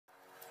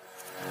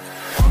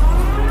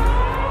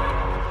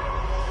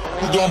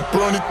We gon'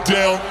 burn it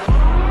down.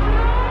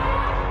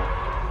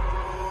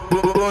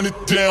 Burn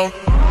it down.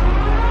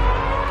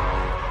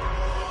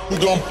 We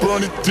gon'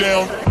 burn it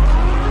down.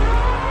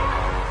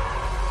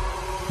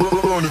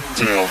 Burn it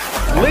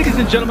down. Ladies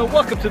and gentlemen,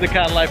 welcome to the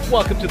Khan Life.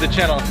 Welcome to the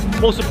channel.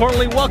 Most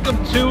importantly, welcome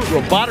to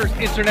ROBOSHOWCASE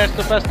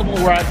International Festival,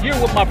 where I'm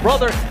here with my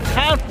brother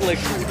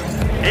KhanFlicks.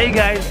 Hey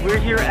guys, we're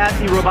here at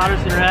the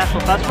ROBOSHOWCASE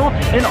International Festival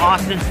in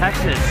Austin,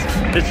 Texas.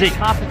 It's a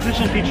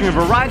competition featuring a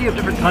variety of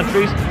different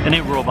countries in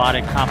a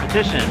robotic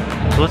competition.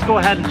 So let's go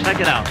ahead and check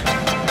it out.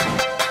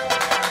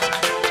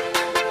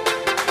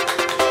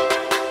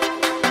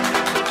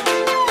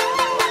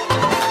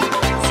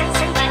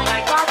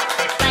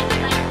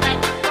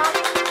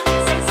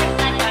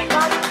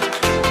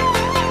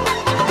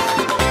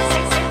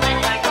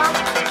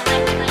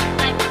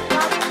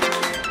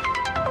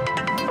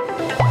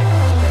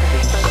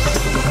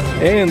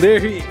 And there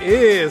he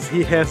is.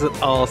 He has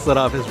it all set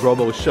up, his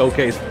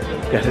ROBOSHOWCASE.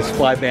 Got his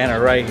fly banner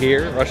right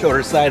here.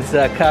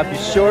 RushOrderSigns.com. Be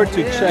sure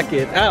to check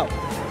it out.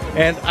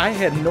 And I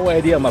had no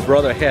idea my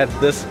brother had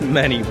this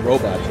many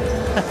robots.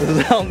 This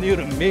is all new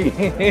to me.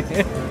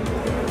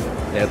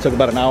 Yeah, it took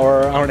about an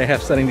hour and a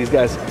half setting these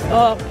guys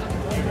up.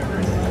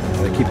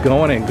 They keep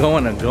going and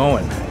going and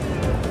going.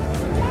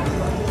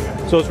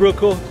 So it's real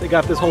cool. They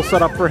got this whole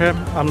setup for him.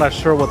 I'm not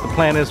sure what the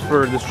plan is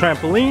for this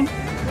trampoline,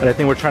 but I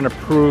think we're trying to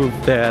prove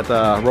that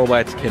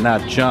robots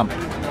cannot jump.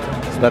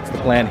 So that's the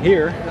plan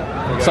here.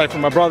 Aside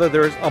from my brother,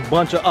 there's a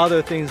bunch of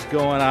other things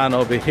going on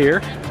over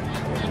here.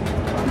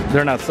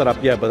 They're not set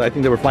up yet, but I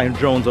think they were flying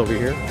drones over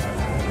here.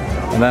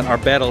 And then our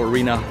battle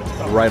arena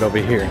right over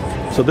here.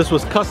 So this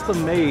was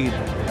custom made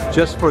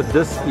just for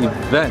this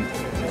event.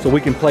 So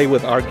we can play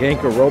with our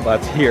Ganker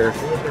robots here.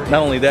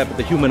 Not only that, but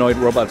the humanoid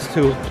robots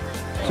too.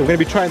 So we're gonna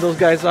be trying those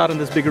guys out in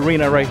this big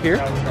arena right here.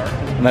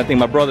 And I think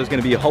my brother's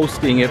gonna be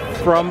hosting it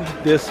from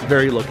this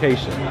very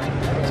location.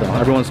 So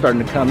everyone's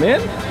starting to come in.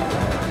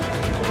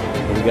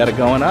 We got it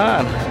going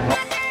on.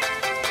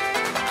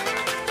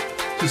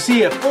 To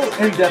see a full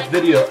in-depth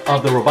video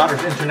of the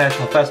ROBOSHOWCASE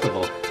International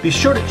Festival, be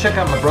sure to check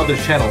out my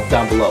brother's channel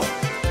down below.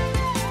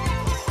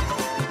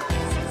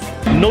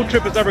 No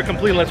trip is ever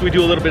complete unless we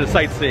do a little bit of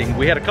sightseeing.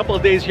 We had a couple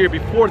of days here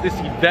before this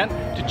event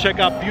to check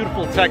out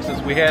beautiful Texas.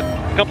 We had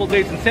a couple of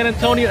days in San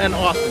Antonio and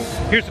Austin.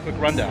 Here's a quick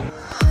rundown.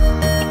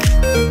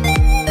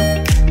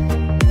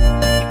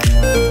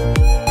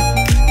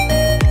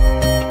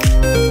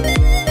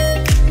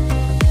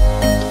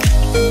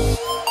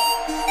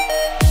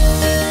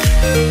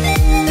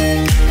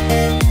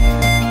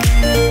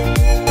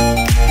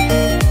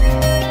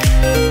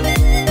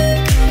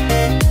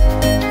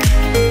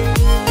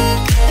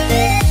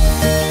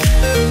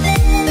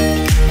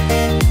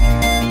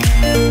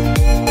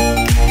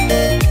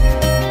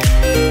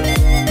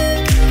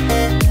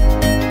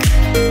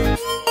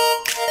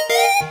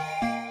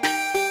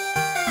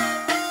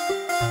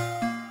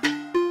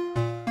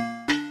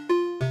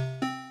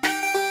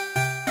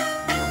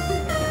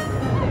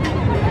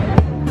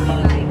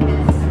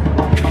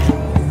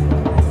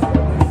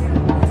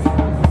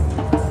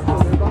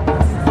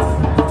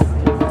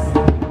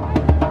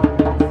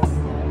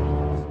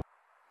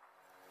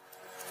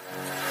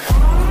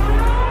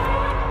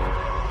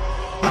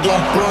 We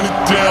gon' burn it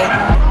down.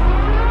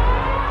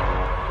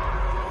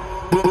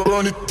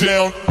 Burn it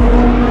down.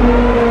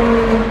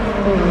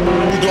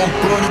 We gon'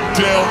 burn it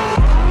down.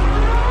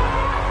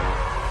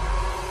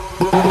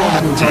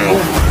 Burn it down.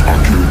 I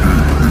killed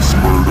it, it's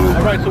murder.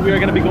 Alright, so we are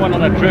going to be going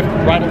on a drift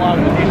right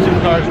along with these two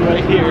cars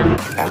right here.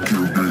 I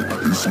killed it,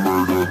 it's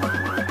murder.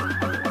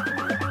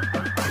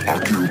 I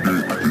killed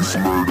it, it's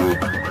murder.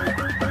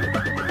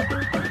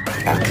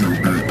 I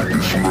killed it,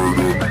 it's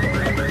murder.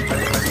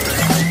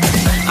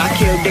 I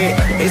killed it,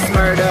 it's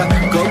murder,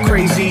 go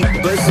crazy,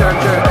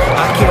 berserker.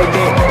 I killed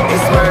it,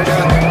 it's murder,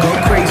 go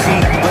crazy,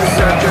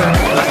 berserker.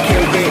 I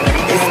killed it,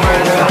 it's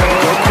murder,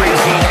 go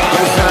crazy,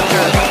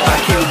 berserker. I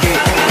killed it,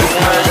 it's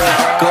murder,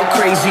 go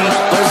crazy,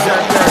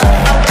 berserker.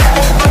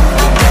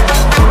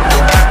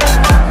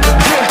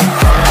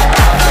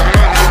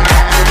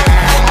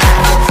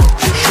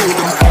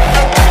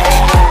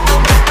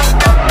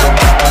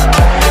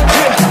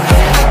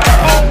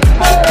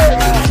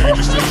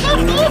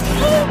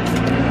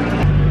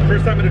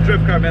 First time in a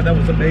drift car, man, that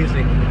was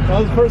amazing. That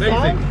was the first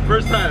time?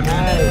 First time.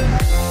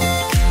 Nice.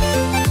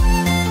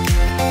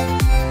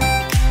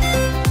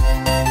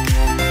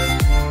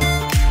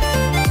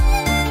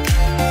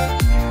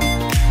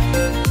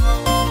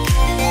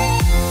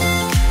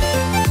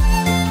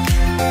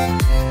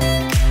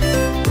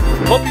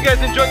 Hope you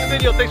guys enjoyed the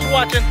video. Thanks for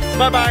watching.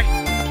 Bye-bye.